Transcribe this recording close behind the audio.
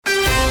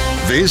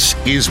This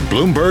is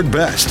Bloomberg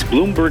Best.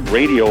 Bloomberg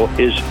Radio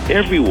is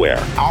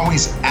everywhere.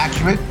 Always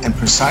accurate and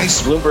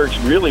precise. Bloomberg's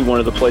really one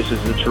of the places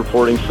that's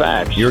reporting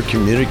facts. Your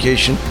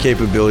communication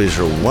capabilities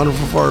are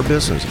wonderful for our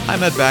business.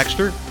 I'm Ed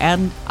Baxter.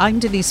 And I'm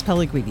Denise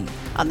Pellegrini.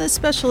 On this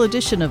special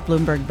edition of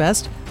Bloomberg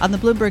Best on the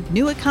Bloomberg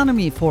New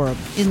Economy Forum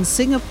in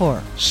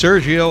Singapore.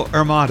 Sergio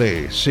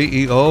Ermotti,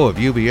 CEO of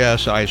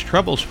UBS, eyes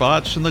trouble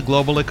spots in the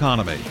global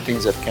economy.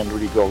 Things that can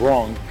really go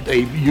wrong, they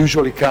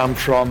usually come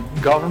from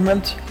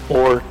government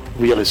or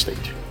real estate.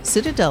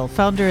 Citadel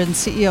founder and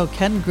CEO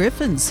Ken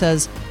Griffin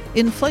says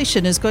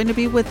inflation is going to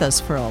be with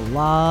us for a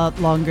lot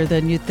longer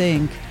than you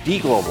think.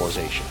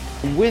 Deglobalization.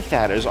 With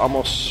that is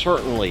almost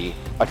certainly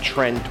a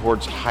trend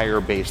towards higher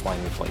baseline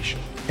inflation.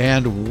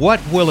 And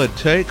what will it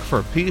take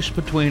for peace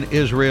between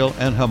Israel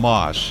and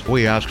Hamas?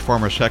 We asked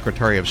former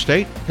Secretary of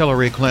State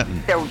Hillary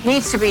Clinton. There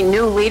needs to be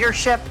new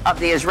leadership of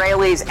the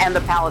Israelis and the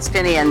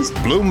Palestinians.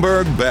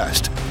 Bloomberg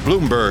Best.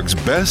 Bloomberg's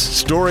best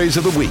stories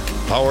of the week.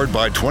 Powered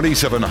by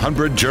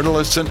 2,700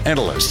 journalists and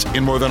analysts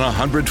in more than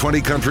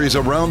 120 countries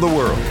around the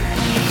world.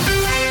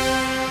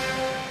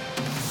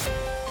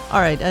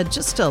 All right,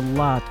 just a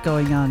lot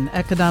going on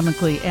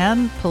economically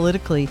and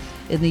politically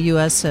in the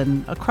U.S.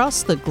 and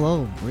across the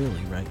globe,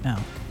 really, right now.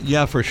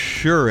 Yeah, for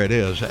sure it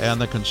is. And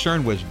the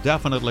concern was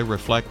definitely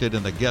reflected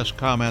in the guest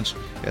comments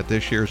at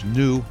this year's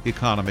New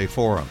Economy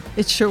Forum.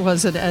 It sure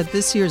was. And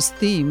this year's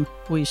theme,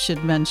 we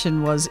should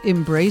mention, was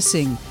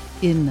embracing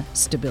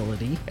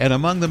instability. And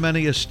among the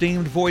many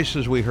esteemed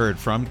voices we heard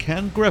from,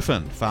 Ken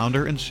Griffin,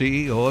 founder and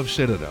CEO of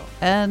Citadel.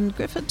 And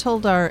Griffin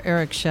told our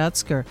Eric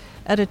Schatzker,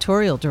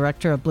 editorial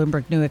director of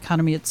Bloomberg New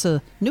Economy, it's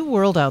a new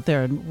world out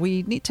there and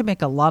we need to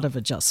make a lot of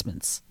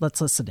adjustments.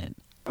 Let's listen in.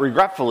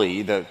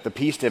 Regretfully, the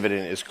peace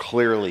dividend is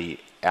clearly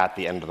at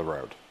the end of the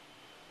road.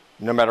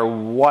 No matter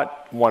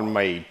what one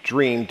may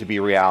dream to be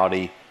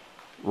reality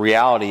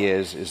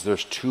is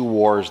there's two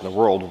wars in the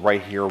world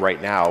right here,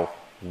 right now,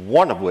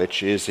 one of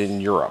which is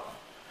in Europe.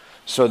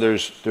 So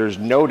there's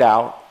no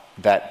doubt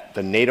that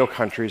the NATO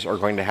countries are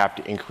going to have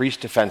to increase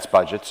defense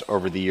budgets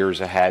over the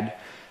years ahead.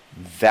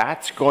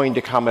 That's going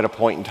to come at a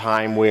point in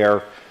time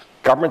where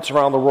governments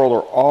around the world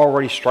are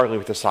already struggling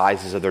with the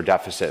sizes of their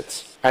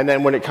deficits. And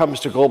then when it comes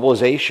to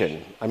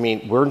globalization, I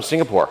mean, we're in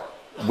Singapore.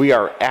 We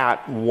are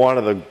at one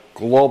of the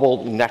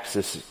global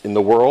nexus in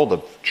the world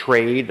of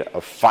trade,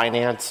 of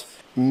finance.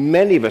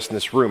 Many of us in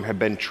this room have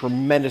been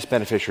tremendous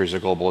beneficiaries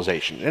of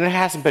globalization. And it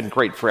hasn't been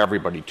great for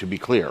everybody, to be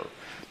clear.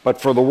 But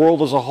for the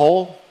world as a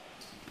whole,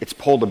 it's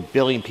pulled 1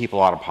 billion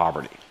people out of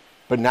poverty.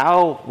 But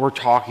now we're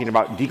talking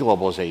about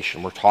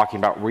deglobalization. We're talking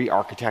about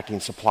re-architecting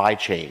supply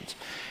chains.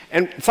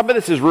 And some of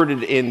this is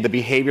rooted in the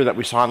behavior that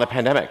we saw in the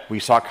pandemic. We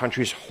saw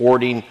countries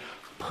hoarding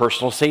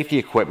personal safety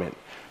equipment.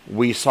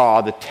 We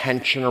saw the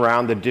tension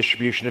around the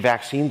distribution of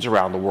vaccines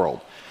around the world.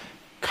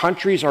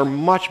 Countries are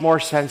much more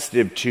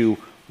sensitive to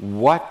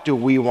what do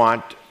we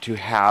want to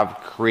have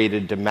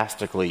created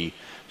domestically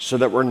so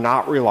that we're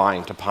not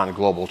reliant upon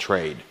global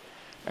trade.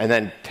 And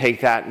then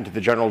take that into the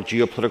general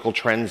geopolitical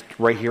trends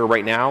right here,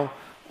 right now.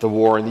 The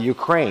war in the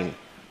Ukraine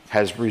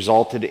has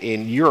resulted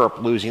in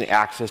Europe losing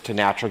access to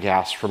natural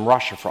gas from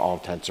Russia for all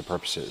intents and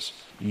purposes.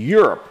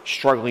 Europe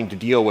struggling to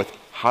deal with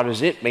how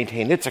does it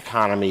maintain its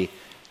economy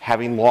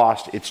having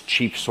lost its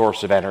cheap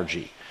source of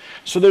energy.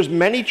 So there's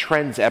many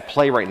trends at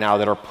play right now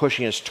that are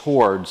pushing us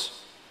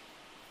towards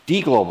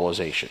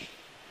deglobalization.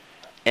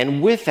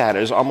 And with that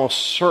is almost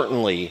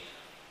certainly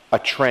a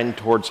trend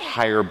towards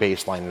higher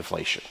baseline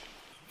inflation.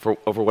 For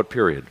over what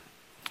period?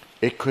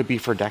 It could be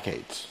for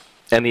decades.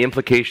 And the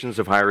implications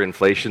of higher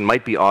inflation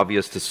might be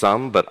obvious to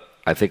some, but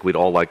I think we'd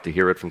all like to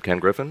hear it from Ken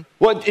Griffin.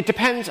 Well, it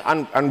depends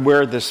on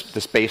where this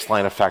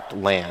baseline effect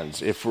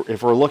lands. If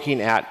we're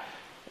looking at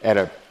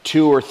a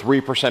 2 or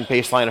 3%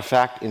 baseline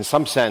effect, in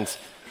some sense,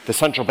 the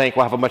central bank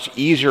will have a much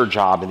easier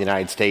job in the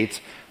United States.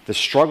 The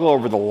struggle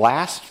over the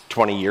last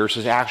 20 years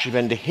has actually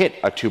been to hit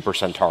a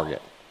 2%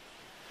 target.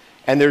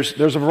 And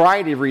there's a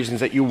variety of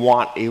reasons that you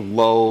want a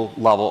low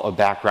level of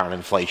background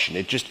inflation.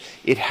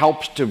 It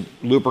helps to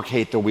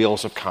lubricate the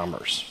wheels of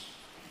commerce.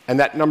 And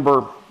that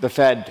number the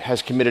Fed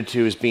has committed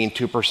to as being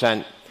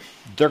 2%,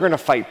 they're going to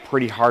fight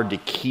pretty hard to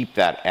keep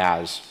that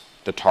as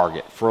the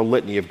target for a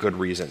litany of good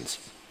reasons.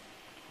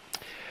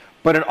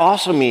 But it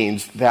also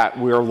means that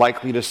we're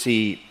likely to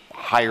see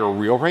higher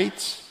real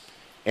rates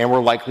and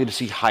we're likely to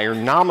see higher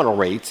nominal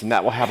rates, and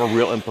that will have a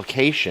real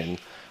implication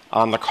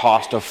on the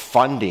cost of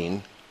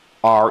funding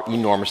our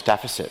enormous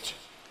deficit.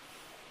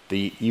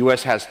 The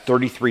U.S. has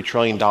 $33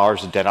 trillion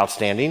of debt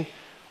outstanding.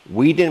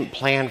 We didn't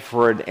plan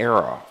for an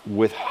era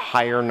with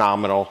higher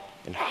nominal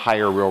and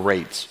higher real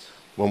rates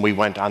when we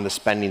went on the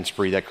spending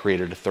spree that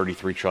created a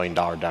 $33 trillion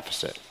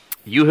deficit.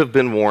 You have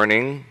been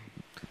warning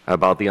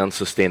about the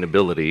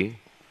unsustainability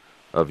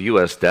of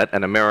U.S. debt,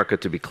 and America,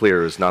 to be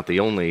clear, is not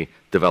the only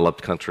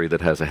developed country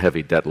that has a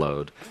heavy debt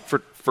load for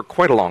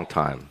quite a long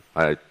time.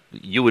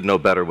 You would know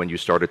better when you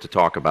started to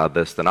talk about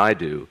this than I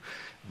do.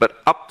 But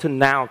up to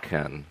now,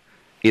 Ken,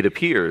 it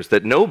appears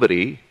that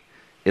nobody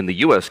in the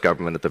U.S.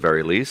 government, at the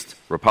very least,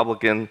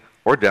 Republican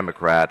or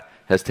Democrat,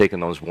 has taken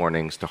those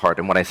warnings to heart.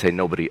 And when I say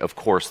nobody, of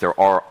course, there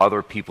are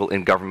other people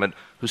in government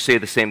who say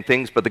the same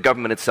things, but the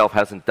government itself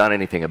hasn't done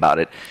anything about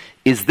it.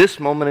 Is this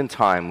moment in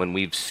time when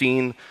we've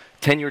seen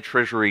 10-year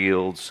Treasury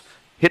yields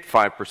hit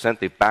 5%,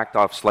 they've backed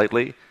off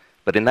slightly,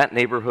 but in that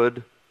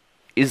neighborhood,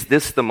 is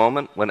this the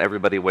moment when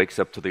everybody wakes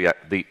up to the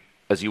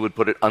as you would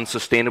put it,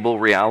 unsustainable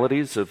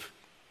realities of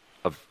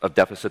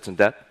deficits and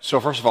debt? So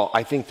first of all,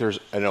 I think there's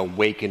an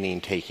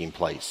awakening taking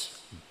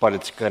place, but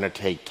it's going to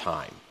take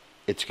time.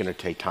 It's going to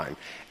take time.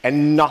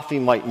 And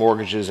nothing like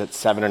mortgages at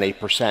 7 and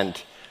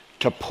 8%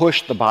 to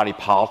push the body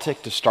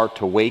politic to start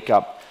to wake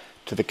up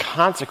to the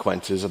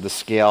consequences of the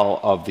scale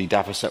of the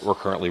deficit we're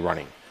currently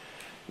running.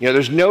 You know,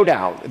 there's no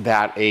doubt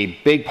that a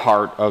big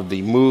part of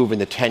the move in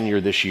the 10-year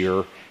this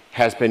year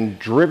has been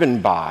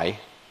driven by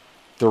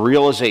the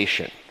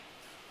realization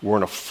we're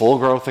in a full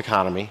growth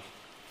economy,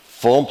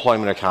 full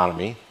employment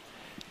economy,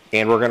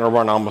 and we're going to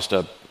run almost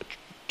a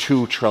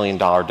 $2 trillion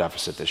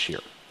deficit this year.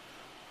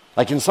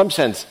 Like, in some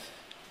sense,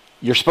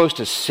 you're supposed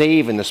to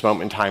save in this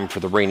moment in time for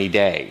the rainy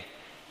day,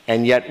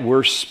 and yet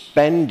we're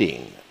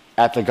spending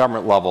at the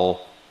government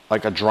level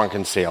like a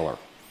drunken sailor.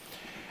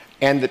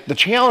 And the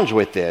challenge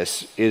with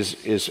this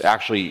is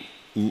actually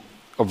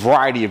a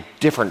variety of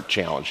different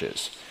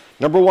challenges.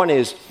 Number one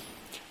is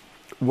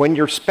when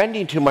you're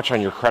spending too much on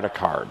your credit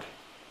card,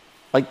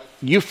 like,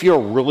 you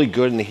feel really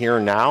good in the here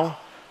and now,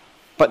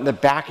 but in the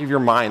back of your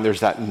mind, there's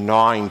that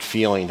gnawing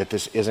feeling that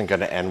this isn't going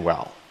to end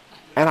well.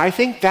 And I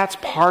think that's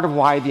part of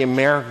why the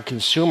American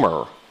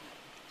consumer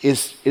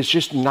is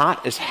just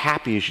not as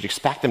happy as you'd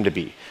expect them to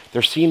be.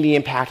 They're seeing the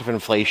impact of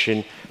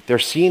inflation. They're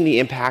seeing the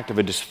impact of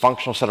a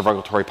dysfunctional set of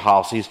regulatory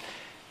policies.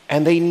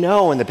 And they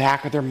know in the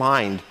back of their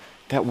mind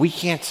that we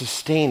can't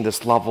sustain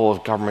this level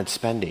of government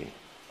spending.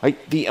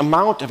 Like, the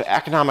amount of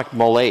economic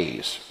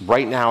malaise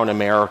right now in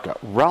America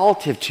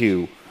relative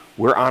to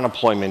where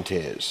unemployment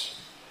is,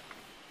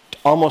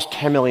 almost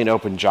 10 million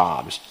open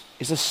jobs,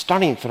 is a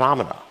stunning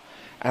phenomenon.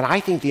 And I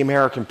think the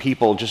American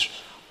people just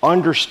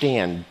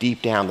understand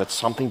deep down that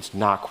something's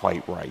not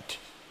quite right.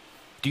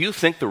 Do you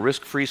think the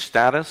risk-free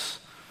status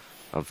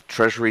of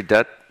Treasury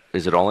debt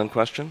is at all in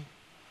question?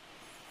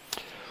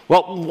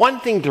 Well, one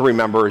thing to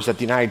remember is that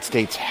the United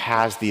States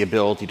has the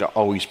ability to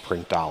always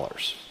print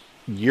dollars.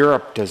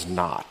 Europe does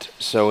not.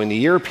 So in the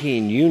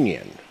European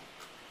Union,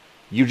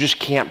 you just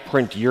can't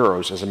print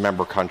euros as a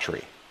member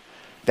country.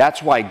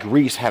 That's why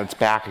Greece had its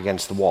back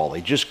against the wall.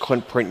 They just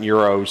couldn't print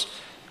euros.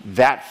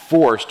 That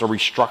forced a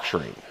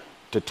restructuring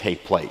to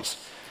take place.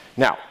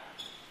 Now,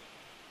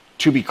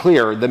 to be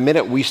clear, the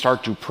minute we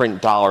start to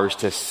print dollars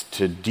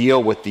to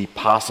deal with the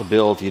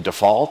possibility of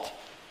default,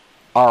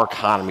 our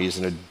economy is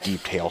in a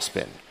deep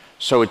tailspin.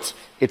 So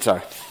it's a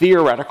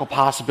theoretical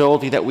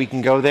possibility that we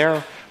can go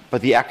there,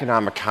 but the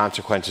economic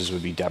consequences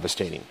would be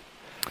devastating.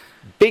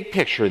 Big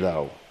picture,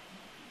 though,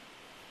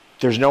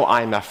 there's no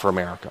IMF for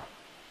America.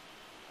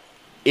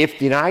 If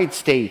the United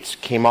States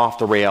came off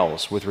the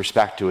rails with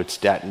respect to its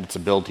debt and its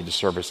ability to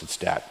service its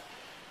debt,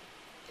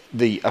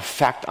 the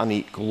effect on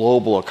the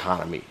global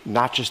economy,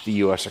 not just the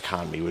U.S.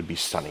 economy, would be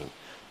stunning.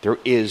 There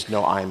is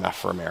no IMF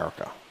for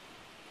America.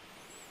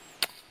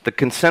 The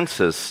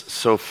consensus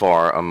so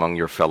far among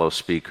your fellow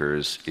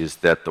speakers is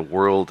that the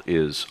world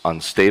is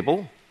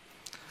unstable,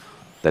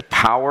 that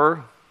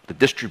power, the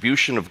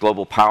distribution of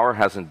global power,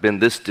 hasn't been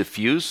this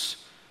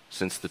diffuse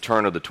since the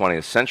turn of the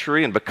 20th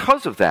century, and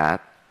because of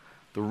that,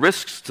 the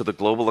risks to the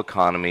global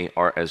economy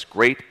are as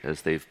great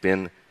as they've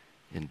been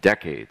in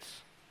decades.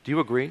 Do you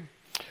agree?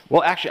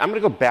 Well, actually, I'm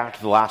going to go back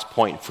to the last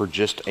point for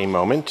just a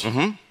moment.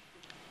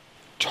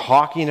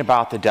 Talking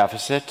about the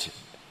deficit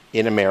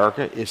in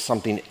America is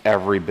something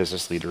every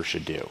business leader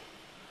should do.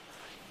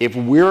 If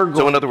we're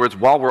So in other words,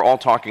 while we're all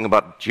talking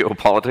about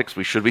geopolitics,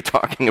 we should be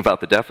talking about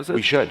the deficit?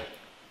 We should.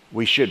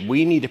 We should.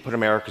 We need to put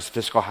America's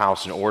fiscal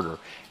house in order.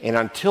 And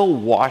until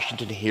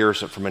Washington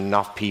hears it from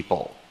enough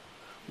people,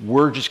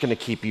 we're just going to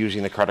keep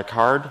using the credit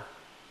card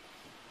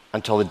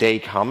until the day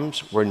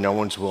comes where no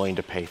one's willing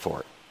to pay for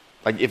it.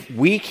 Like, if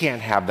we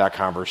can't have that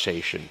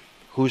conversation,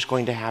 who's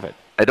going to have it?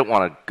 I don't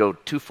want to go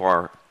too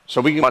far,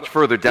 much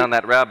further down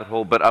that rabbit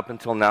hole, but up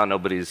until now,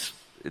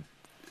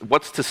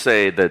 what's to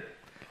say that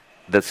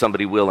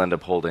somebody will end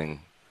up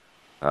holding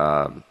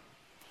the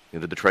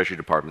Treasury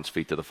Department's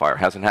feet to the fire?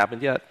 Hasn't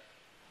happened yet?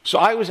 So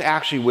I was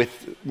actually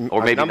with...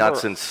 Or maybe not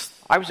since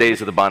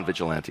days of the bond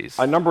vigilantes.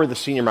 A number of the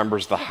senior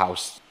members of the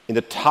House. In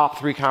the top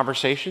 3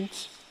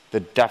 conversations,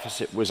 the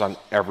deficit was on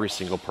every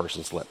single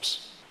person's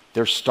lips.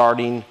 They're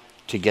starting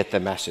to get the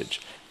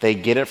message. They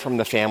get it from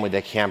the family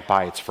that can't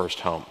buy its first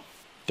home.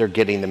 They're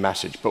getting the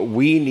message. But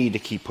we need to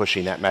keep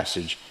pushing that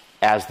message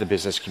as the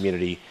business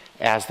community,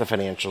 as the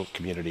financial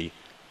community,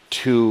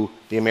 to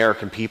the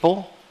American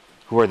people,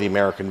 who are the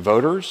American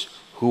voters,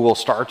 who will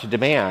start to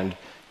demand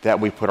that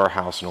we put our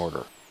house in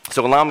order.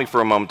 So allow me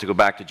for a moment to go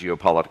back to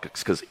geopolitics,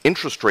 because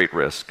interest rate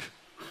risk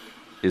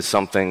is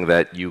something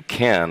that you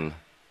can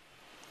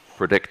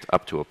predict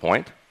up to a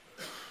point.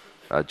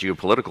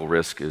 Geopolitical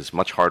risk is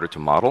much harder to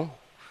model.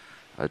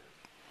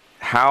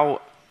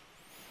 How,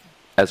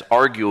 as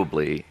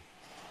arguably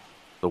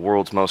the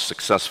world's most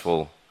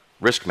successful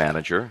risk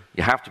manager.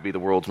 You have to be the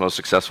world's most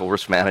successful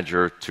risk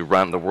manager to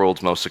run the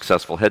world's most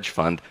successful hedge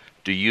fund.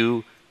 Do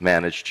you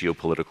manage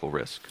geopolitical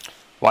risk?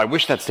 Well, I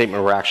wish that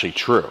statement were actually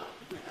true.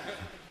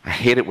 I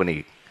hate it when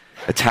he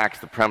attacks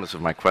the premise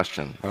of my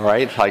question. All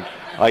right?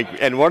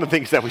 And one of the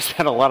things that we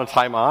spend a lot of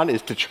time on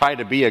is to try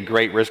to be a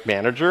great risk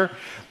manager,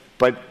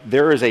 but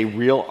there is a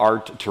real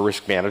art to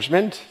risk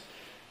management.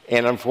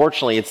 And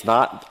unfortunately, it's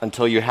not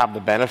until you have the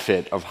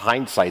benefit of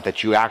hindsight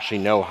that you actually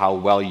know how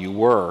well you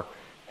were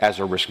as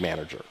a risk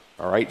manager.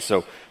 All right?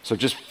 So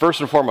just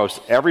first and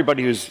foremost,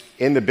 everybody who's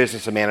in the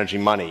business of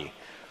managing money,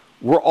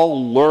 we're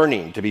all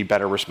learning to be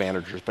better risk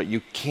managers, but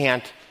you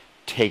can't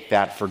take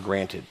that for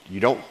granted.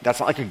 That's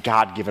not like a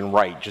God-given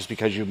right. Just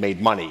because you've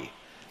made money,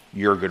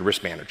 you're a good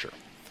risk manager.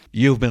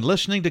 You've been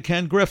listening to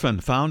Ken Griffin,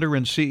 founder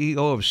and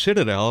CEO of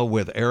Citadel,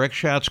 with Eric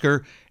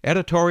Schatzker,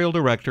 editorial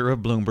director of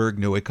Bloomberg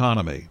New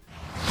Economy.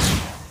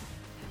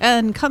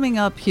 And coming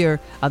up here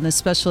on this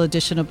special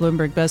edition of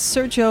Bloomberg Best,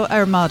 Sergio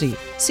Ermotti,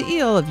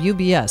 CEO of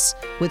UBS,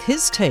 with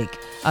his take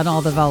on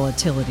all the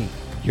volatility.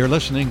 You're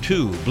listening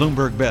to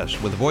Bloomberg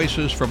Best with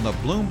voices from the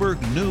Bloomberg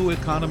New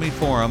Economy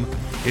Forum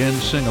in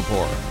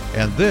Singapore.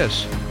 And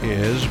this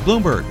is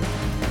Bloomberg.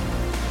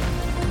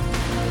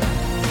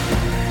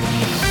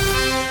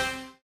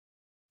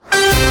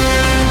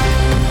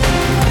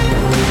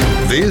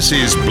 This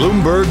is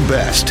Bloomberg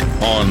Best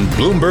on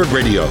Bloomberg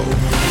Radio.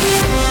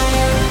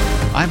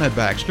 I'm Ed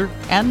Baxter.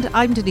 And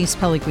I'm Denise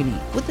Pellegrini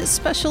with this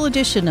special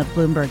edition of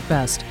Bloomberg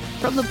Best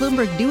from the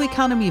Bloomberg New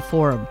Economy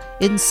Forum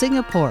in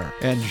Singapore.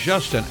 And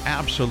just an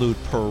absolute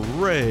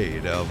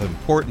parade of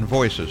important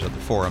voices at the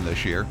forum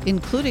this year,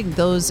 including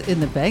those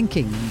in the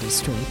banking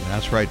industry.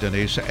 That's right,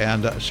 Denise.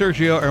 And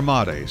Sergio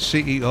Ermotti,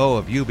 CEO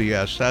of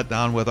UBS, sat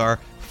down with our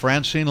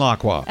Francine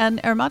Lacroix. And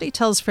Ermotti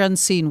tells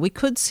Francine we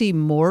could see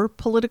more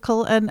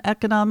political and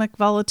economic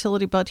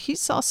volatility, but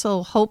he's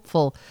also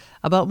hopeful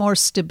about more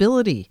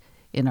stability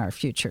in our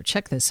future.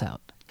 Check this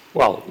out.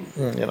 Well,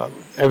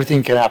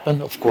 everything can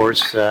happen, of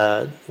course.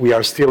 We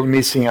are still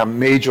missing a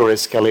major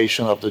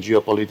escalation of the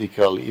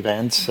geopolitical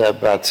events.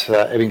 But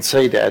having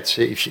said that,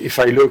 if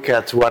I look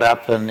at what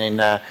happened in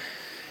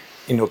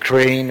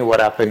Ukraine,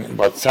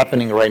 what's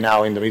happening right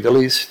now in the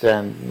Middle East,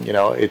 then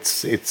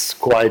it's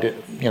quite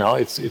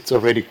it's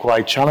already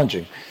quite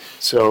challenging.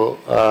 So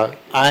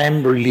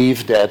I'm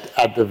relieved that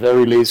at the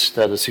very least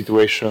the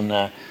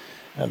situation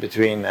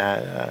between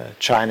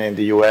China and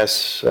the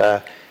U.S.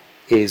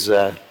 Is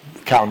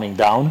calming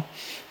down,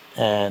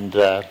 and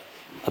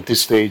at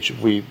this stage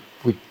we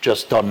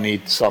just don't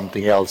need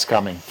something else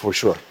coming for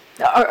sure.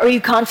 Are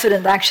you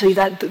confident actually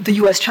that the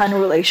U.S.-China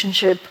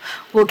relationship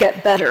will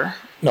get better?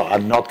 No,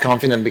 I'm not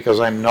confident because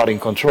I'm not in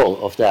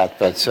control of that.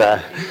 But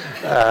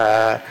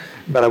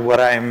what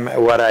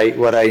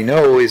I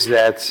know is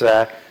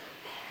that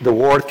the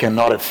world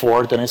cannot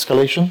afford an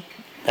escalation.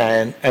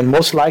 And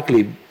most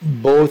likely,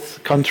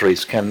 both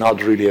countries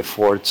cannot really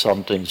afford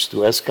some things to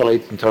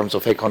escalate in terms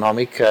of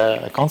economic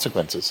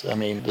consequences. I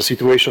mean, the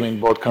situation in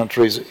both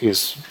countries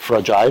is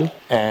fragile,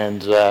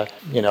 and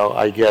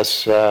I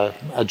guess a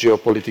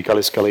geopolitical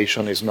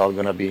escalation is not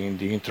going to be in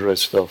the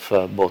interest of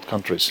both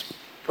countries.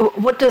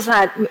 What does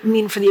that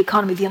mean for the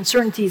economy, the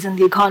uncertainties in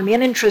the economy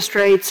and interest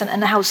rates,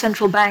 and how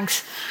central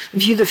banks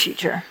view the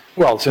future?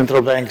 Well,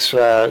 central banks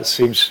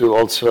seems to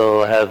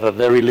also have a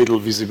very little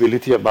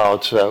visibility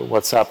about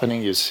what's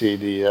happening. You see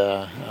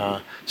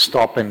the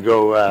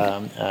stop-and-go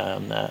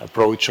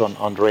approach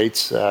on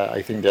rates.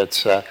 I think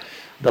that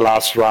the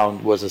last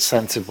round was a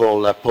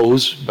sensible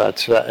pause.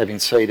 But having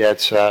said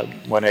that,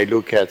 when I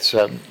look at,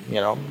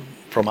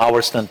 from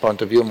our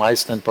standpoint of view, my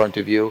standpoint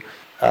of view,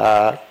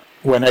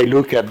 when I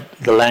look at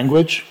the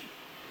language,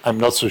 I'm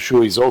not so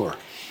sure it's over.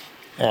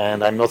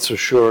 And I'm not so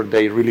sure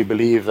they really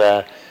believe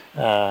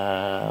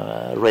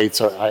rates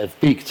have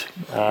peaked.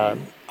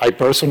 I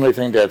personally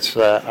think that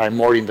I'm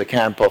more in the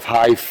camp of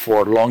high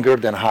for longer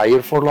than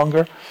higher for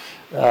longer.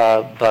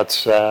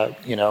 But I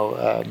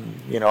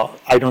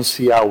don't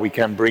see how we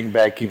can bring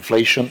back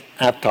inflation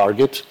at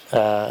target.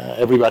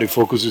 Everybody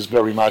focuses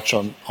very much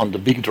on the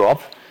big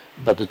drop,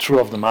 but the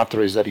truth of the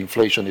matter is that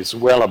inflation is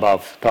well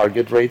above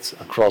target rates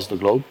across the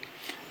globe,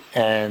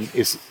 and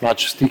is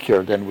much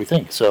stickier than we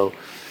think. So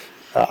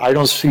I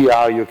don't see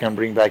how you can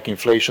bring back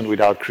inflation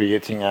without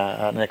creating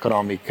an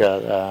economic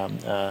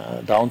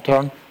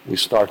downturn. We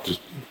start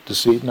to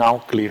see it now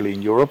clearly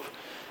in Europe,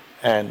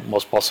 and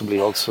most possibly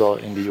also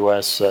in the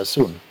U.S.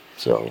 soon.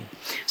 So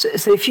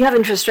if you have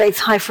interest rates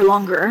high for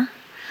longer,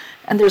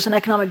 and there's an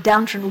economic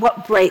downturn,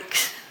 what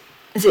breaks?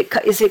 Is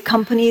it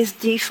companies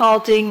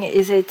defaulting?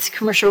 Is it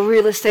commercial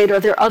real estate? Or are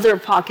there other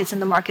pockets in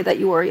the market that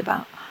you worry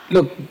about?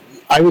 Look,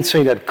 I would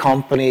say that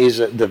companies,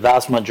 the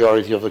vast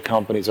majority of the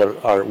companies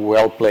are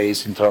well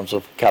placed in terms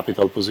of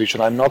capital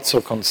position. I'm not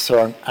so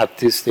concerned at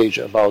this stage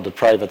about the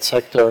private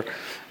sector.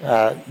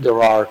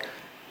 There are,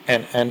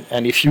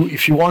 and if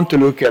you want to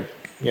look at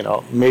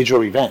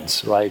major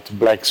events, right,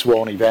 black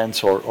swan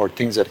events or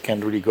things that can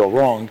really go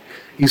wrong,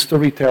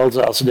 history tells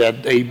us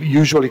that they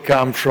usually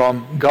come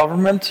from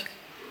government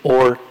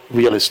or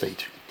real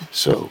estate.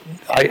 So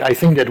I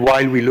think that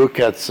while we look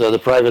at the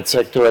private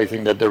sector, I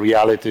think that the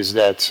reality is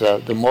that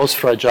the most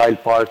fragile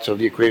part of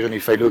the equation,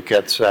 if I look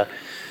at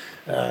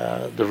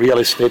the real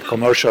estate,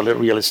 commercial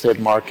real estate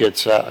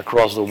markets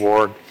across the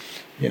world,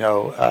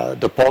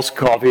 the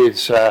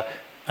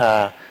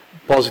post-COVID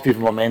positive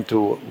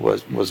momentum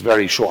was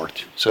very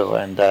short. So,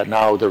 and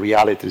now the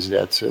reality is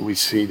that we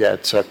see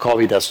that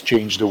COVID has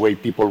changed the way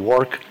people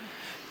work,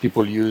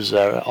 people use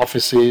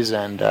offices,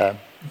 and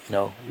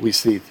we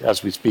see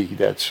as we speak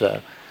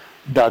that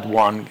that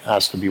one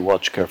has to be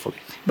watched carefully.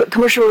 But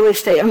commercial real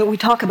estate, I mean, we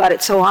talk about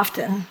it so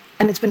often,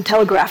 and it's been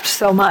telegraphed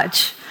so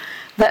much,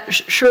 that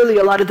surely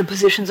a lot of the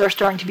positions are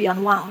starting to be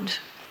unwound,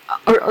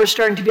 or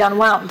starting to be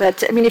unwound.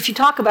 That, I mean, if you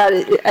talk about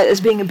it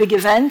as being a big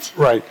event.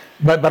 Right,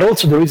 but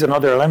also there is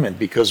another element,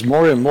 because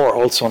more and more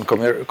also on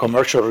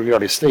commercial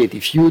real estate,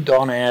 if you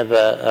don't have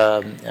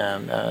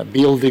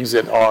buildings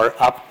that are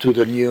up to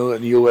the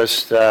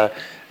newest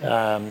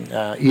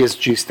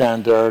ESG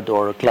standard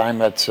or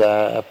climate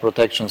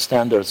protection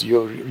standards,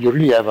 you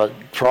really have a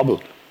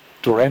trouble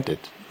to rent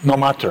it, no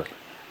matter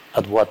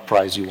at what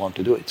price you want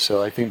to do it.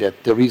 So I think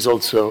that there is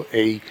also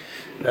a,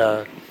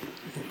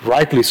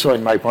 rightly so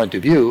in my point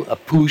of view, a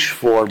push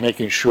for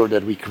making sure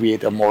that we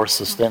create a more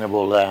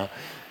sustainable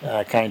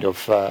kind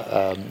of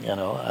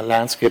a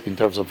landscape in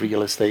terms of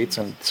real estates,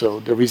 and so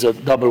there is a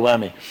double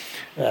whammy.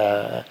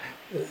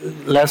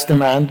 Less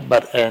demand,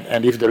 but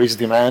and if there is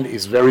demand,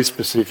 is very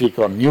specific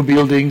on new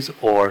buildings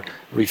or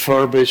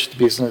refurbished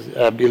business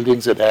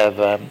buildings that have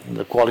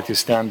the quality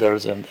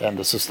standards and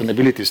the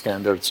sustainability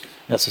standards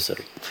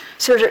necessary.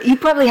 Sergio, you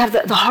probably have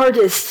the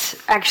hardest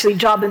actually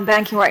job in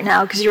banking right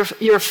now, because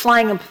you're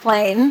flying a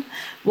plane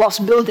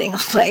whilst building a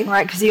plane,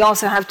 right? Because you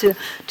also have to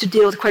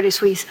deal with Credit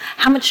Suisse.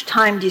 How much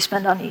time do you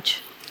spend on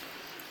each?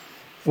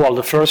 Well,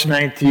 the first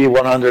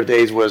 100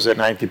 days was at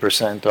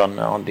 90%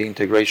 on the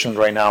integration.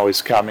 Right now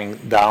it's coming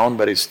down,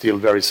 but it's still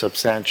very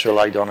substantial.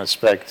 I don't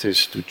expect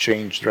this to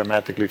change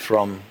dramatically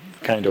from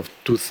kind of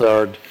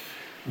 2/3,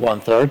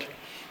 1/3.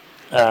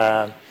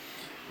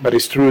 But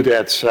it's true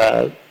that,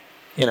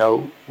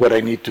 what I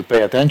need to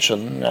pay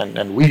attention,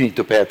 and we need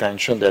to pay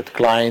attention, that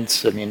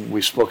clients, I mean,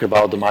 we spoke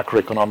about the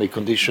macroeconomic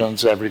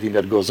conditions, everything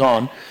that goes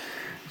on.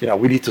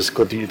 We need to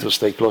continue to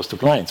stay close to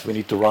clients. We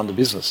need to run the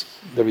business.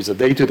 There is a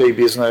day-to-day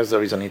business,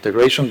 there is an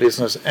integration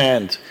business,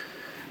 and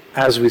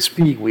as we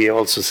speak, we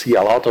also see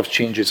a lot of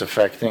changes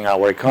affecting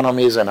our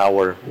economies and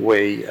our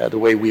way, the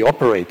way we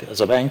operate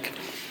as a bank.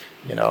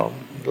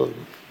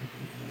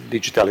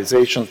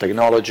 Digitalization,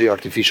 technology,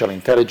 artificial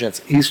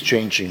intelligence is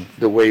changing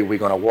the way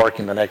we're going to work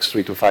in the next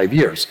 3 to 5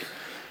 years.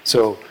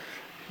 So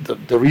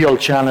the real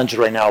challenge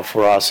right now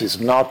for us is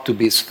not to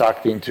be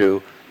stuck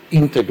into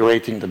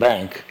integrating the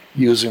bank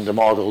using the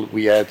model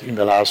we had in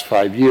the last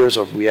 5 years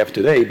or we have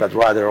today, but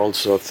rather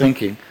also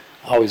thinking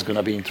how it's going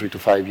to be in 3 to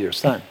 5 years'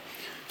 time.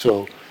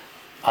 So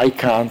I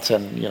can't,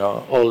 and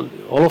all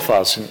of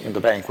us in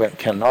the bank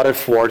cannot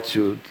afford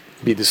to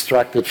be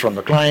distracted from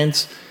the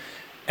clients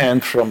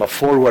and from a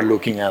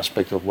forward-looking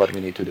aspect of what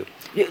we need to do.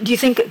 Do you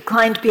think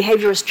client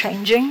behavior is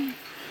changing?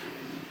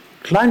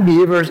 Client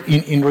behavior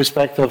in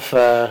respect of...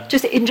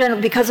 Just in general,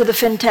 because of the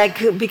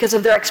fintech, because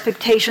of their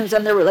expectations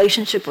and their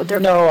relationship with their...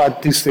 No,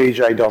 at this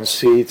stage I don't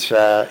see it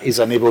as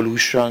an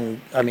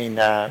evolution. I mean,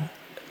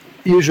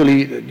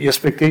 usually the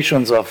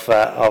expectations of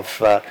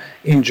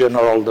in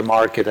general, the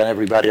market and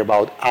everybody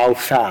about how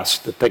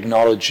fast the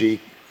technology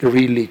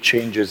really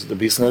changes the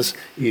business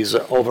is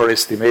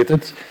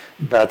overestimated,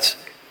 but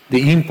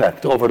the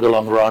impact over the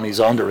long run is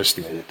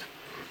underestimated.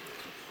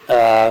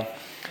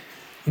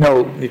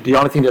 No, the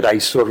only thing that I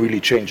saw really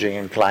changing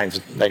in clients'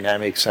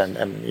 dynamics and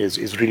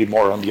is really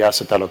more on the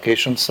asset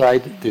allocation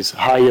side. These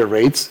higher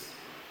rates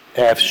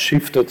have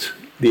shifted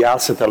the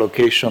asset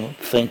allocation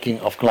thinking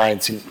of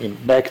clients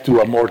back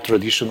to a more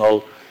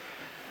traditional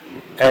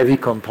heavy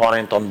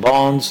component on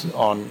bonds,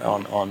 on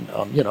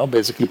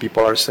basically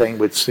people are saying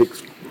with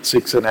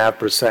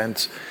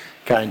 6.5%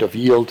 kind of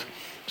yield,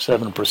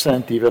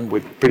 7% even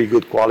with pretty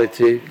good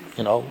quality,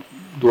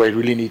 do I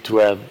really need to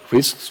have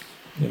risks?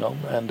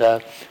 And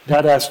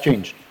that has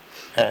changed,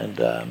 and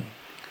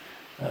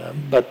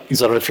but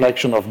it's a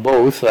reflection of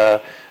both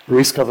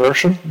risk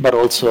aversion, but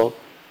also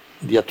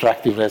the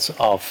attractiveness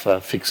of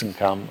fixed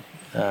income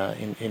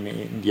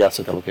in the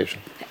asset allocation.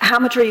 How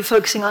much are you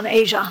focusing on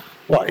Asia?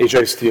 Well, Asia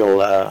is still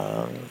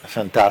a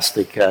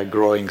fantastic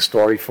growing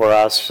story for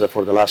us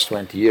for the last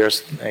 20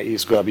 years.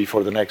 It's going to be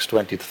for the next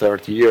 20 to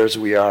 30 years.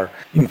 We are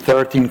in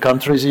 13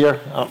 countries here.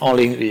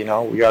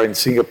 We are in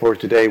Singapore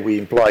today. We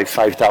employ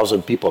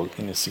 5,000 people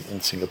in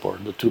Singapore,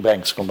 the two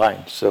banks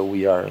combined. So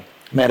we are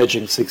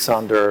managing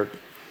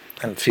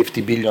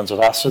 650 billions of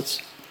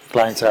assets,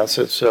 clients'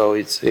 assets. So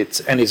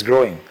it's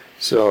growing.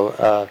 So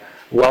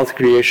wealth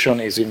creation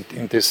is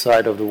in this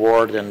side of the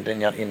world, and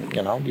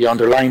the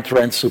underlying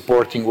trends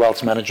supporting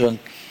wealth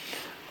management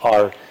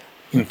are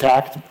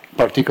intact,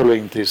 particularly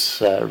in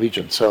this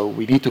region. So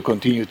we need to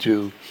continue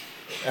to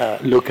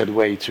look at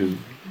way to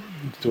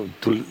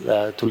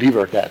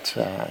lever that,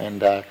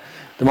 and the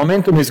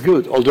momentum is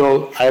good.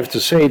 Although I have to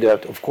say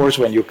that, of course,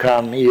 when you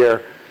come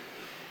here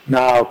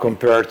now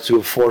compared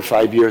to 4 or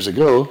 5 years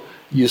ago,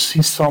 you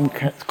see some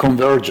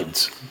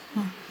convergence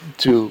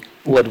to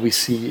what we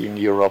see in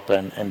Europe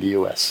and the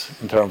US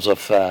in terms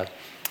of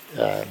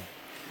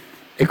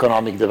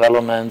economic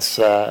developments,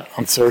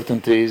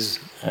 uncertainties,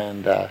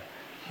 and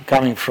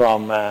coming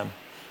from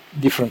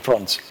different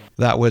fronts.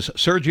 That was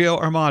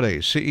Sergio Ermotti,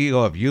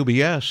 CEO of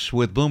UBS,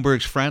 with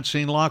Bloomberg's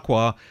Francine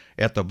Lacroix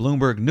at the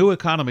Bloomberg New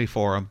Economy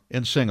Forum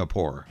in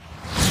Singapore.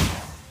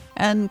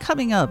 And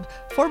coming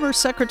up, former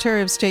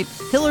Secretary of State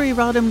Hillary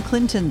Rodham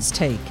Clinton's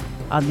take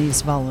on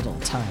these volatile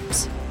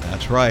times.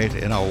 That's right,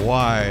 in a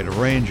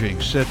wide-ranging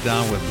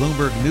sit-down with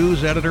Bloomberg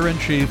News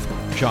Editor-in-Chief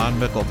John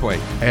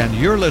Micklethwaite. And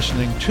you're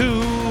listening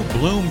to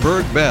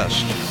Bloomberg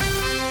Best.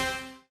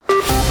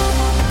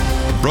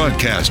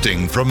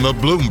 Broadcasting from the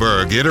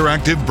Bloomberg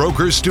Interactive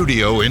Brokers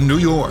Studio in New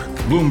York,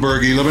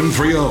 Bloomberg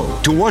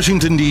 1130, to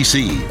Washington,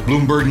 D.C.,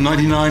 Bloomberg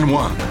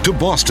 99.1, to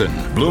Boston,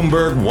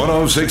 Bloomberg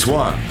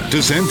 106.1,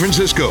 to San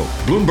Francisco,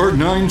 Bloomberg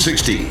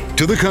 960,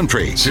 to the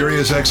country,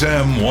 Sirius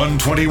XM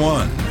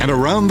 121, and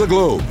around the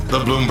globe,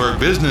 the Bloomberg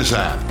Business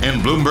app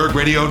and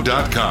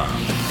BloombergRadio.com.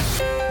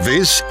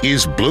 This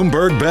is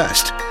Bloomberg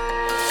Best.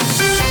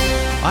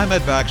 I'm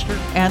Ed Baxter.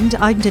 And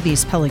I'm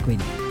Denise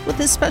Pellegrini with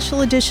this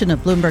special edition of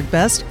Bloomberg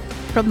Best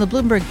from the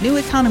Bloomberg New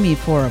Economy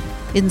Forum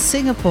in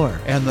Singapore.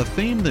 And the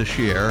theme this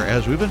year,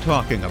 as we've been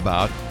talking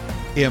about,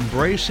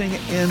 embracing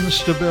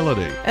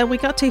instability. And we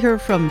got to hear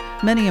from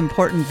many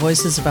important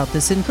voices about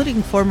this,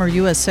 including former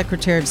U.S.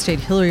 Secretary of State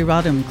Hillary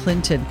Rodham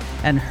Clinton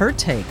and her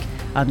take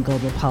on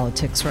global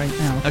politics right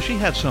now. Now, she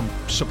had some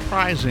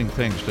surprising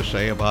things to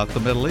say about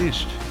the Middle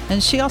East.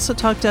 And she also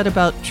talked out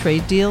about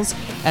trade deals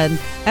and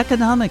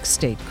economic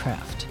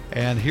statecraft.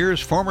 And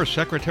here's former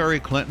Secretary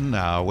Clinton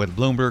now with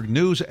Bloomberg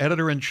News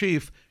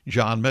Editor-in-Chief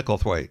John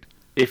Micklethwaite.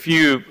 If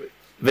you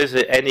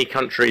visit any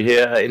country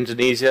here,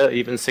 Indonesia,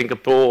 even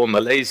Singapore,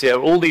 Malaysia,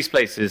 all these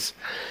places,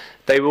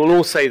 they will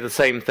all say the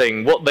same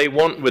thing. What they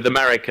want with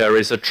America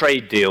is a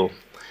trade deal.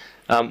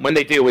 When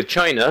they deal with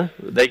China,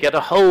 they get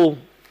a whole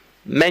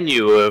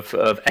menu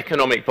of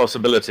economic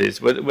possibilities.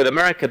 With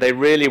America, they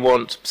really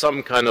want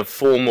some kind of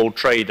formal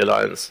trade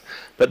alliance.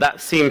 But that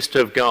seems to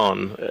have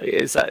gone.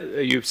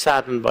 Are you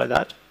saddened by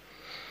that?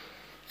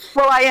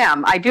 Well, I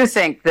am. I do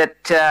think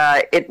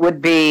that it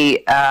would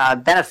be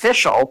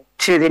beneficial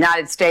to the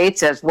United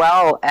States as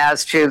well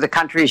as to the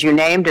countries you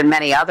named and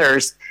many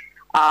others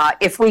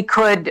if we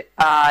could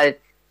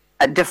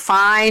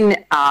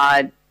define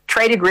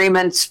trade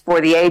agreements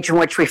for the age in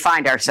which we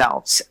find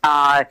ourselves.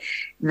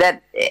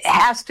 That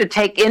has to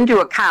take into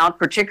account,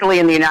 particularly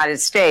in the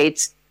United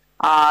States,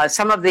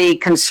 some of the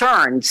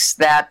concerns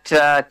that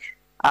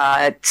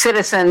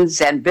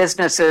citizens and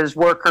businesses,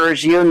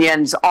 workers,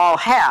 unions all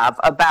have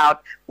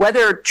about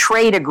whether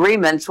trade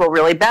agreements will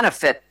really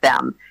benefit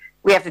them.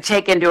 We have to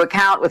take into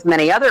account with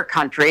many other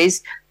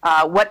countries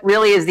what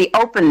really is the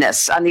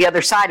openness on the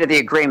other side of the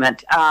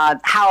agreement.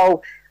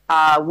 How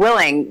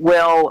willing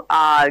will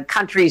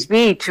countries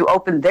be to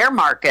open their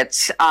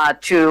markets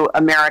to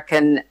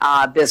American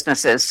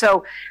businesses?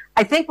 So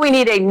I think we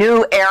need a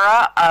new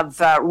era of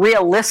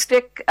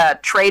realistic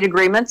trade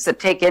agreements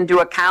that take into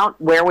account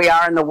where we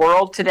are in the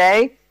world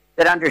today,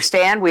 that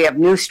understand we have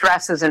new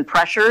stresses and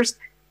pressures,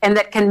 and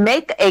that can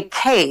make a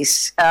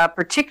case,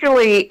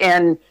 particularly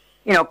in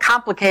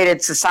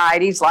complicated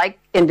societies like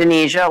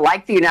Indonesia,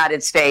 like the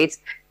United States,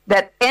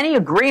 that any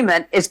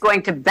agreement is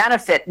going to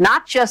benefit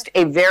not just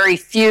a very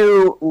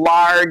few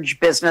large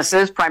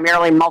businesses,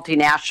 primarily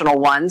multinational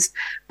ones,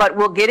 but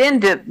will get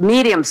into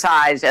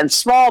medium-sized and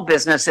small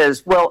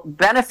businesses, will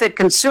benefit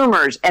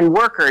consumers and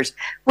workers.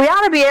 We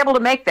ought to be able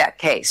to make that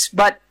case.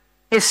 But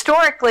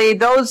historically,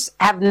 those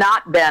have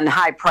not been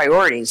high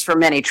priorities for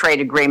many trade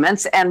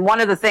agreements. And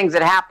one of the things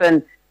that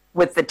happened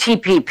with the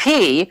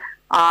TPP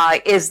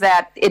is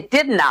that it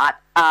did not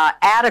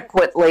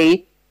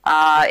adequately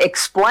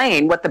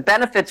explain what the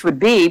benefits would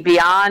be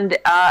beyond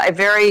a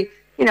very,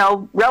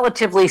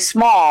 relatively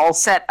small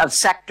set of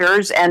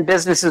sectors and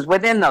businesses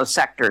within those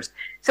sectors.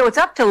 So it's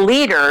up to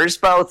leaders,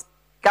 both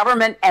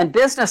government and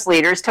business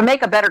leaders, to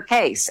make a better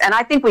case. And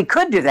I think we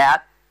could do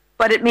that,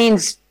 but it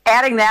means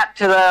adding that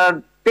to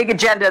the big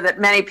agenda that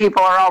many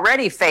people are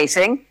already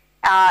facing.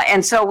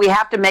 And so we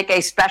have to make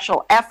a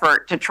special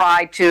effort to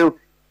try to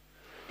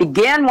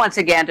begin once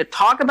again to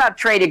talk about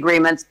trade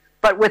agreements,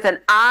 but with an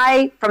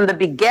eye from the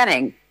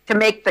beginning to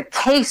make the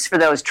case for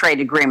those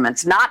trade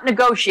agreements, not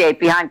negotiate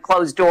behind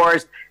closed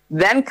doors,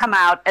 then come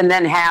out and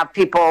then have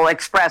people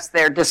express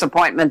their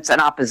disappointments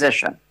and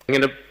opposition. I'm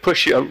going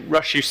to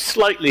rush you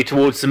slightly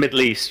towards the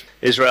Middle East,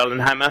 Israel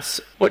and Hamas.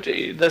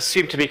 There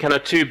seem to be kind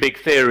of two big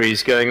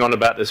theories going on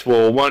about this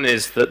war. One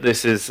is that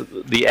this is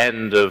the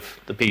end of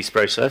the peace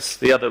process.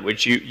 The other,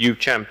 which you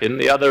champion,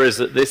 the other is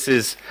that this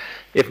is,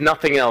 if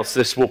nothing else,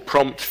 this will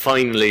prompt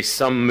finally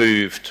some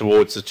move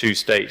towards a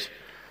two-state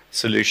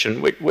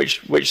solution.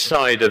 Which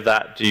side of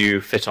that do you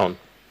fit on?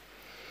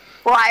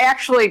 Well, I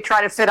actually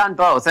try to fit on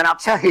both. And I'll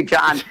tell you,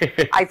 John,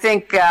 I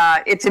think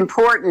it's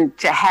important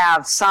to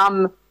have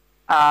some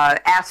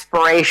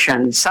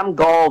aspiration, some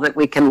goal that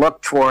we can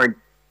look toward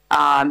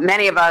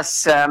Many of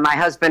us, my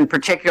husband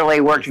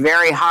particularly, worked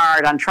very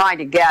hard on trying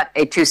to get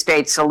a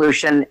two-state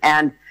solution.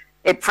 And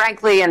it,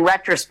 frankly, in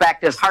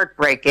retrospect, is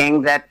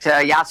heartbreaking that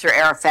Yasser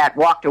Arafat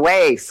walked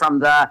away from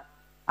the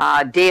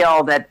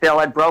deal that Bill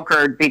had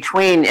brokered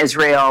between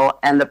Israel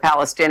and the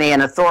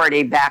Palestinian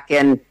Authority back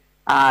in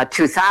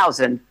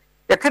 2000.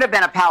 There could have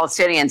been a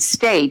Palestinian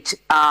state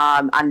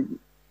on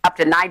up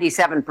to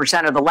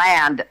 97% of the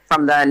land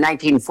from the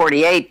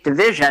 1948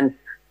 division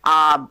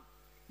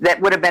that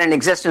would have been in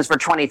existence for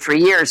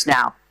 23 years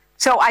now.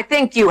 So I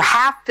think you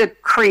have to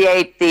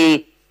create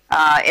the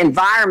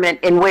environment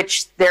in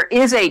which there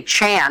is a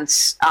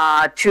chance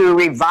to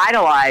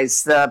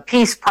revitalize the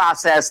peace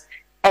process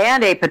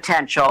and a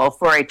potential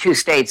for a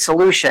two-state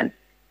solution.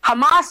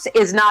 Hamas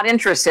is not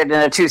interested in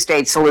a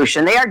two-state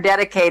solution. They are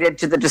dedicated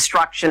to the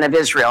destruction of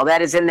Israel.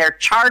 That is in their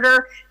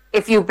charter.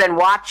 If you've been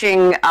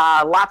watching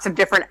lots of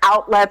different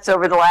outlets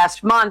over the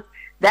last month,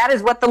 that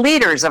is what the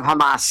leaders of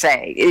Hamas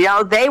say. You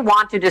know, they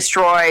want to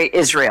destroy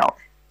Israel.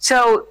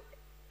 So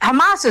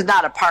Hamas is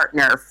not a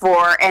partner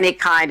for any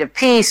kind of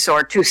peace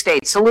or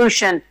two-state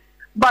solution,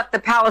 but the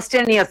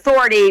Palestinian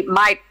Authority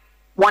might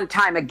one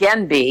time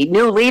again be.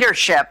 New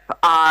leadership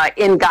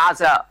in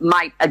Gaza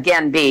might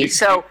again be.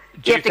 So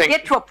you have to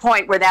get to a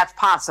point where that's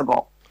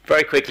possible.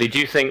 Very quickly, do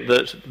you think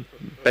that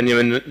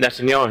Benjamin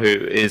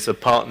Netanyahu is a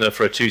partner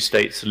for a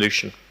two-state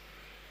solution?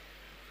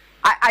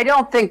 I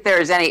don't think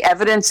there's any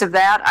evidence of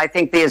that. I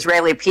think the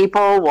Israeli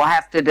people will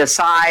have to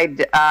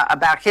decide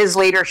about his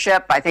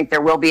leadership. I think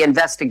there will be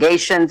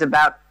investigations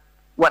about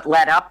what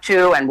led up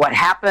to and what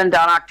happened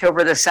on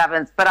October the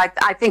 7th. But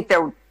I think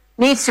there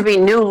needs to be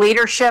new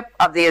leadership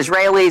of the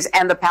Israelis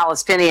and the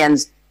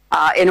Palestinians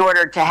in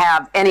order to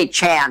have any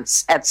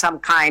chance at some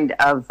kind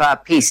of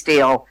peace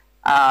deal,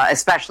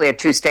 especially a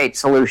two-state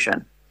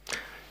solution.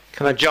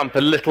 Can I jump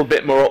a little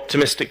bit more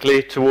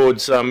optimistically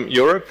towards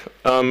Europe?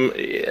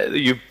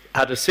 You've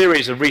had a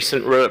series of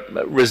recent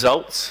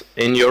results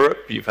in Europe.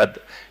 You've had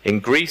in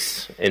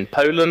Greece, in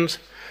Poland.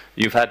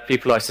 You've had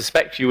people I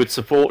suspect you would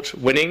support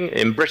winning.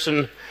 In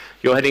Britain,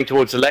 you're heading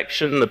towards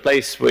election, the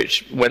place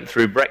which went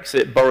through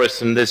Brexit,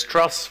 Boris and Liz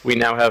Truss. We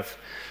now have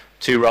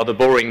two rather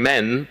boring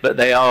men, but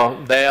they are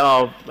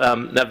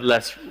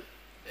nevertheless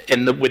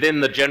within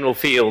the general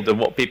field of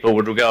what people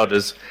would regard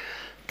as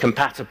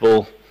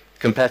compatible,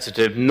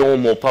 competitive,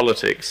 normal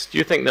politics. Do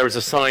you think there is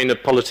a sign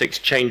of politics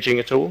changing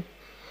at all?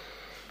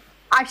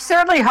 I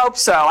certainly hope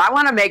so. I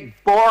want to make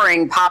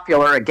boring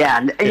popular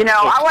again. You know,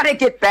 I want to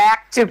get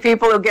back to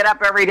people who get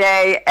up every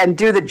day and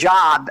do the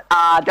job.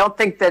 Don't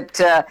think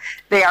that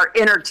they are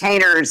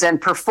entertainers and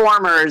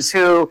performers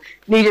who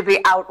need to be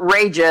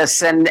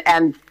outrageous and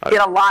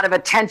get a lot of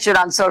attention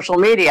on social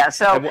media.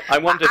 So I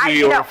wonder who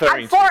you're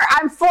referring to.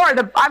 I'm for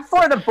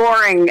the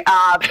boring,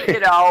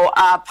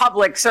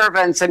 public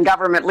servants and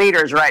government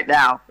leaders right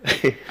now.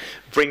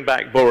 Bring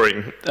back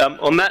boring.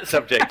 On that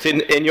subject,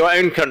 in your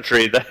own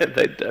country,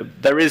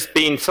 there has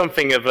been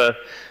something of a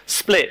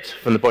split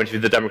from the point of view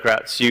of the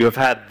Democrats. You have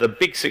had the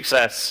big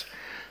success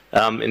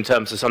in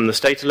terms of some of the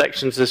state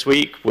elections this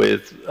week,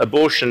 with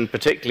abortion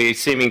particularly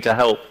seeming to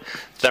help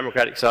the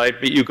Democratic side,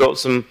 but you've got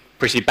some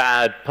pretty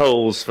bad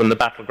polls from the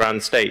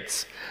battleground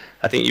states.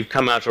 I think you've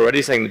come out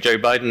already saying that Joe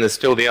Biden is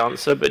still the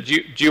answer, but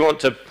do you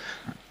want to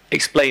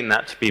explain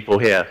that to people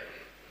here?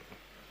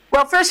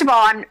 Well, first of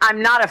all,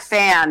 I'm not a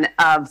fan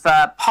of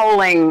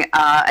polling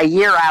a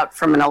year out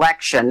from an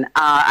election.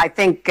 I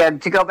think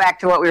to go back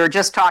to what we were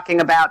just talking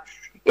about,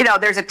 you know,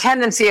 there's a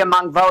tendency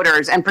among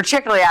voters, and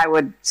particularly I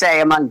would say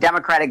among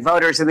Democratic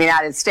voters in the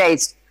United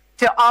States,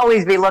 to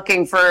always be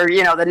looking for,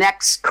 you know, the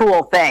next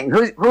cool thing.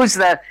 Who's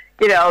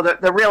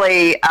the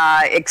really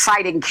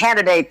exciting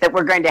candidate that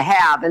we're going to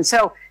have? And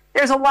so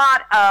there's a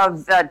lot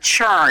of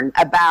churn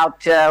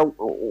about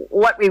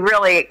what we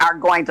really are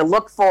going to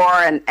look for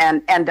and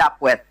end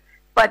up with.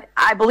 But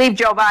I believe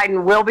Joe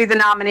Biden will be the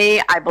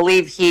nominee. I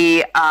believe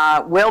he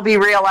will be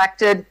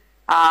reelected.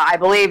 I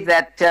believe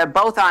that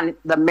both on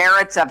the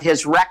merits of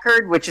his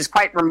record, which is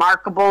quite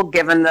remarkable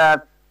given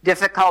the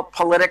difficult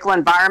political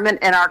environment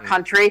in our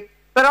country,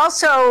 but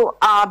also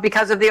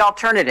because of the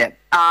alternative.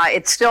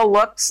 It still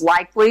looks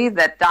likely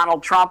that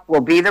Donald Trump will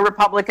be the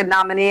Republican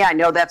nominee. I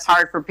know that's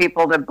hard for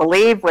people to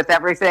believe with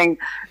everything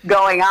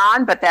going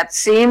on, but that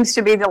seems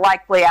to be the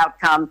likely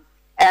outcome.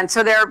 And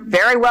so there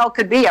very well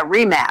could be a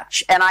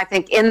rematch. And I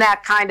think in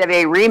that kind of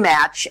a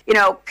rematch, you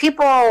know,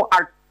 people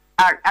are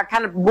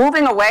kind of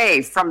moving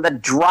away from the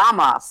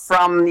drama,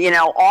 from, you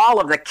know,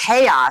 all of the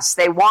chaos.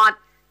 They want,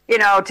 you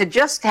know, to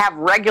just have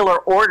regular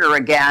order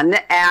again.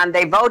 And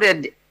they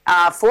voted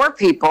for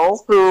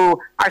people who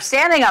are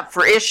standing up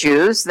for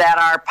issues that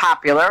are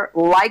popular,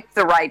 like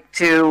the right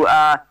to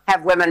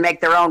have women make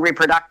their own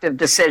reproductive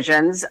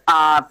decisions,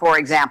 for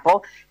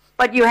example.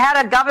 But you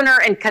had a governor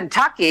in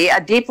Kentucky,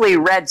 a deeply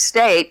red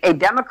state, a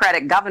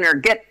Democratic governor,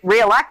 get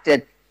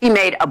reelected. He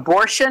made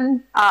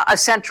abortion a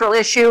central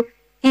issue.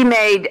 He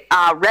made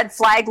red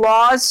flag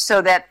laws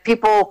so that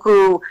people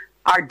who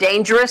are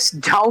dangerous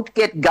don't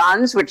get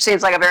guns, which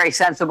seems like a very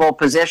sensible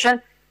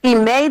position. he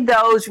made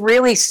those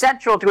really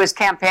central to his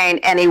campaign,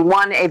 and he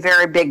won a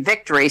very big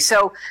victory.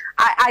 So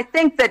I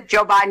think that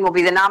Joe Biden will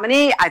be the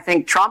nominee. I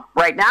think Trump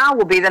right now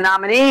will be the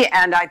nominee,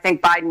 and I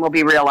think Biden will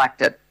be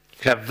reelected.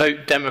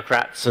 Vote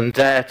Democrats and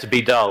dare to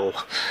be dull.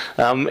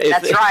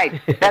 That's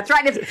right. That's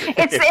right.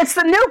 It's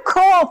the new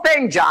cool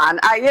thing, John.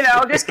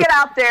 Just get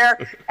out there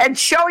and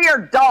show your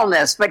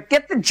dullness, but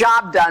get the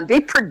job done.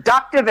 Be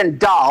productive and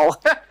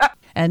dull.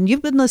 And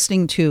you've been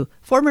listening to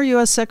former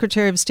U.S.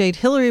 Secretary of State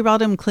Hillary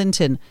Rodham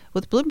Clinton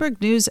with Bloomberg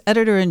News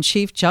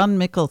Editor-in-Chief John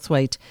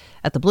Micklethwaite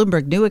at the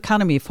Bloomberg New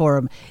Economy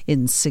Forum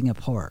in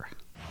Singapore.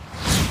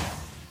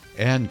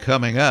 And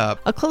coming up,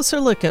 a closer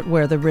look at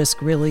where the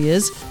risk really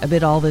is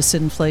amid all this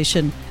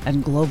inflation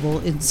and global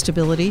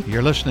instability.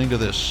 You're listening to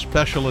this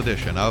special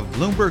edition of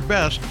Bloomberg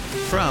Best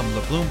from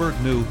the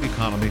Bloomberg New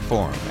Economy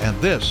Forum. And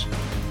this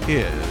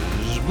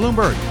is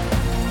Bloomberg.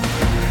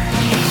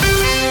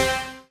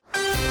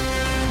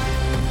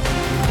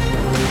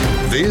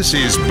 This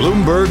is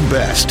Bloomberg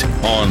Best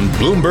on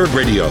Bloomberg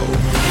Radio.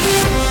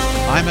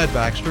 I'm Ed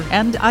Baxter.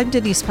 And I'm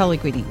Denise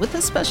Pellegrini with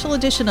a special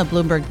edition of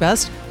Bloomberg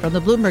Best from the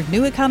Bloomberg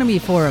New Economy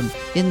Forum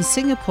in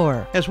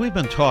Singapore. As we've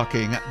been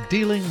talking,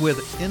 dealing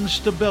with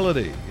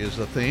instability is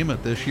the theme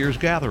at this year's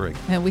gathering.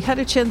 And we had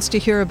a chance to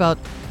hear about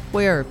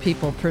where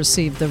people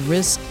perceive the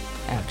risk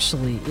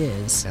actually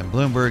is. And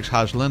Bloomberg's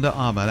Haslinda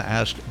Aman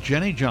asked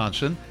Jenny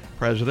Johnson,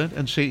 President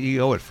and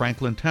CEO at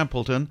Franklin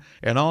Templeton,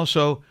 and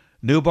also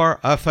Noubar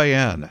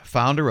Afeyan,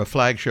 founder of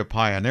Flagship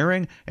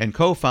Pioneering and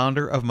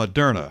co-founder of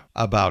Moderna,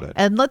 about it.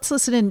 And let's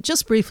listen in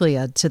just briefly,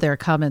 Ed, to their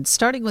comments,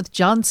 starting with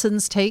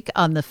Johnson's take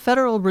on the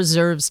Federal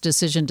Reserve's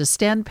decision to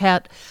stand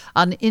pat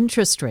on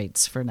interest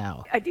rates for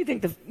now. I do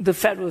think the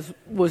Fed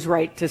was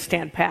right to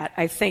stand pat.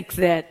 I think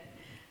that,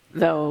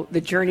 though,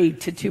 the journey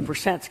to 2%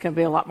 is going to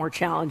be a lot more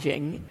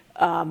challenging.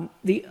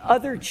 The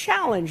other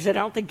challenge that I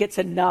don't think gets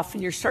enough,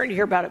 and you're starting to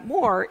hear about it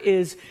more,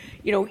 is,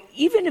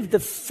 even if the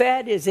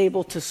Fed is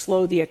able to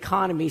slow the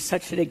economy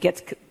such that it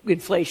gets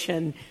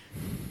inflation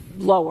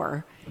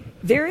lower,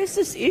 there is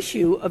this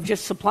issue of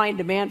just supply and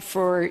demand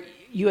for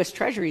U.S.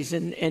 treasuries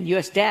and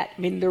U.S. debt.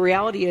 I mean, the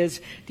reality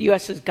is the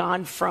U.S. has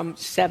gone from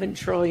 $7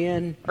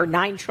 trillion or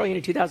 $9 trillion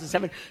in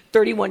 2007,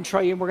 $31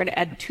 trillion. We're going to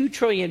add $2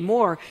 trillion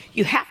more.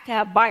 You have to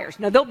have buyers.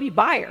 Now, there'll be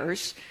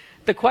buyers.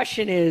 The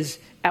question is,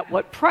 at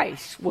what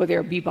price will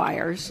there be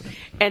buyers?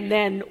 And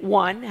then,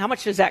 one, how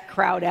much does that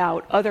crowd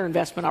out other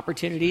investment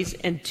opportunities?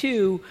 And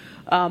two,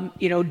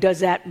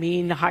 does that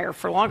mean higher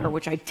for longer,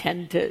 which I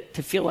tend to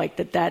feel like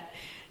that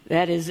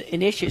is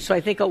an issue. So I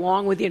think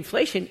along with the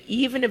inflation,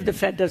 even if the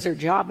Fed does their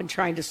job in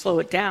trying to slow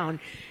it down,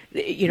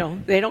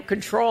 they don't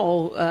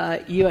control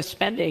U.S.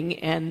 spending,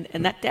 and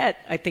that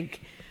debt, I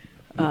think,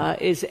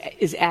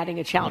 is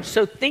adding a challenge.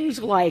 So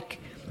things like,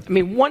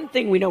 one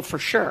thing we know for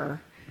sure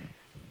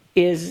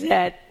is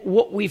that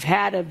what we've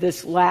had of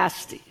this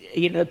last,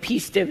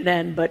 peace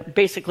dividend, but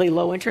basically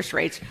low interest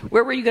rates,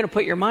 where were you going to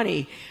put your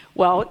money?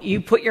 Well, you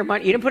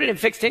didn't put it in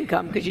fixed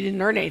income because you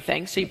didn't earn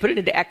anything. So you put it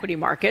into equity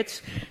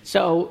markets.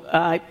 So,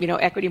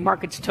 equity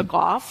markets took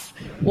off.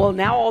 Well,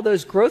 now all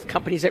those growth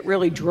companies that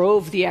really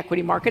drove the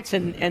equity markets,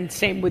 and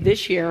same with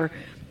this year,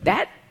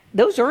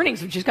 those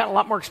earnings have just gotten a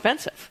lot more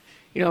expensive.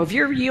 If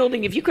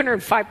you can earn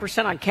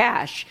 5% on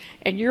cash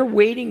and you're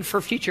waiting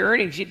for future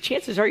earnings,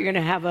 chances are you're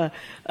going to have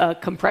a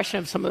compression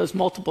of some of those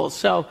multiples.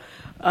 So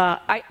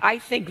I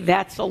think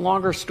that's a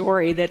longer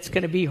story that's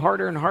going to be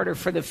harder and harder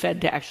for the Fed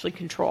to actually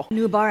control.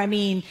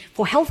 Noubar,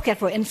 for healthcare,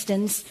 for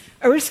instance,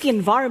 a risky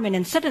environment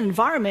and certain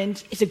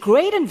environment is a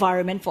great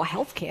environment for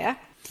healthcare.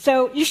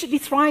 So you should be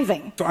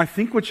thriving. So I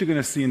think what you're going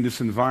to see in this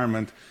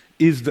environment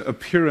is the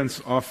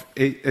appearance of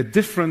a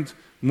different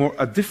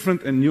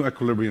and new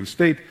equilibrium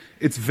state.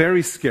 It's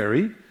very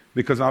scary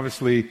because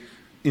obviously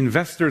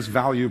investors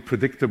value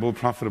predictable,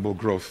 profitable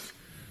growth.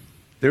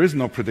 There is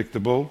no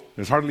predictable,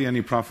 there's hardly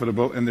any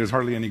profitable, and there's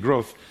hardly any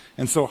growth.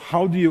 And so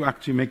how do you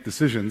actually make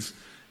decisions?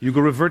 You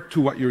go revert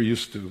to what you're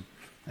used to.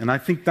 And I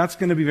think that's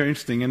going to be very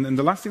interesting. And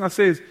the last thing I'll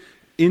say is,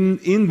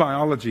 in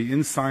biology,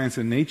 in science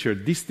and nature,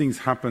 these things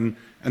happen,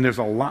 and there's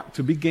a lot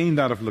to be gained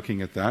out of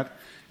looking at that.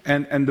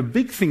 And the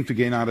big thing to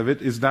gain out of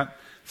it is that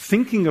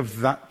thinking of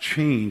that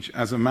change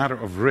as a matter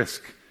of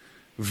risk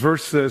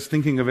versus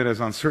thinking of it as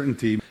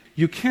uncertainty.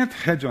 You can't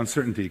hedge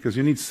uncertainty because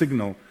you need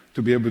signal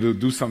to be able to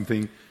do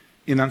something.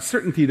 In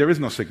uncertainty, there is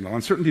no signal.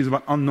 Uncertainty is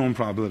about unknown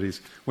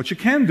probabilities. What you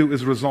can do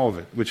is resolve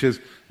it, which is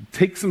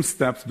take some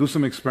steps, do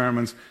some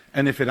experiments,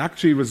 and if it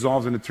actually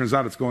resolves and it turns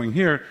out it's going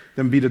here,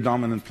 then be the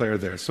dominant player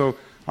there. So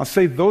I'll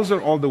say those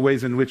are all the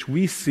ways in which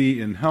we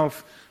see in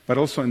health, but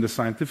also in the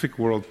scientific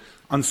world,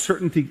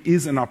 uncertainty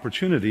is an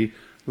opportunity.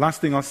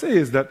 Last thing I'll say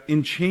is that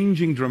in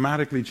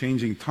dramatically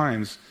changing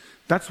times,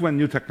 that's when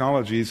new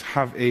technologies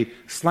have a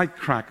slight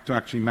crack to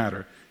actually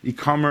matter.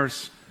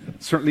 E-commerce,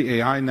 certainly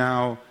AI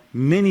now,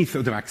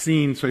 the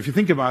vaccine. So if you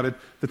think about it,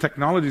 the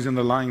technologies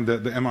underlying the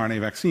mRNA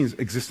vaccines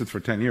existed for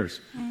 10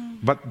 years.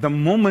 But the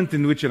moment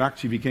in which it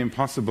actually became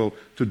possible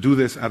to do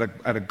this at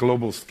a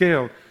global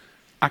scale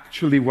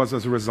actually was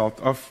as a result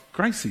of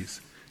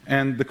crises.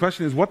 And the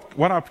question is,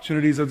 what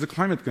opportunities is the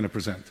climate going to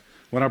present?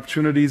 What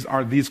opportunities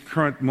are these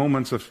current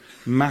moments of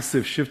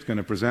massive shift going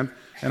to present?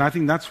 And I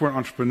think that's where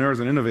entrepreneurs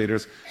and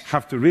innovators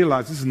have to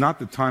realize this is not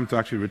the time to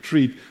actually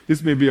retreat.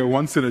 This may be a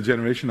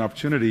once-in-a-generation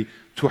opportunity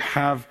to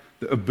have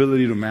the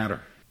ability to matter.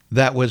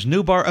 That was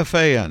Noubar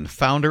Afeyan,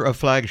 founder of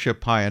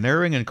Flagship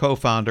Pioneering and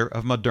co-founder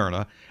of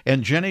Moderna,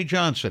 and Jenny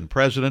Johnson,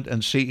 president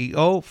and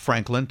CEO,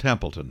 Franklin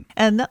Templeton.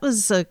 And that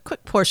was a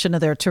quick portion of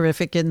their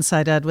terrific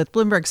Inside Ed with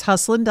Bloomberg's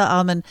Haslinda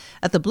Aman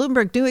at the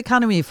Bloomberg New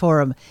Economy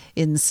Forum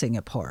in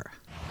Singapore.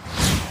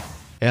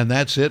 And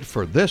that's it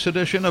for this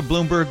edition of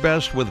Bloomberg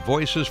Best with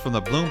voices from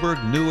the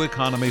Bloomberg New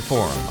Economy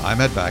Forum. I'm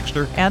Ed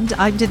Baxter. And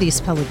I'm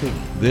Denise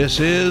Pellegrini. This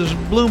is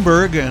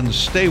Bloomberg, and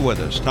stay with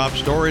us. Top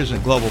stories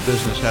and global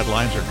business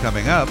headlines are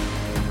coming up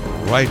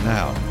right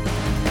now.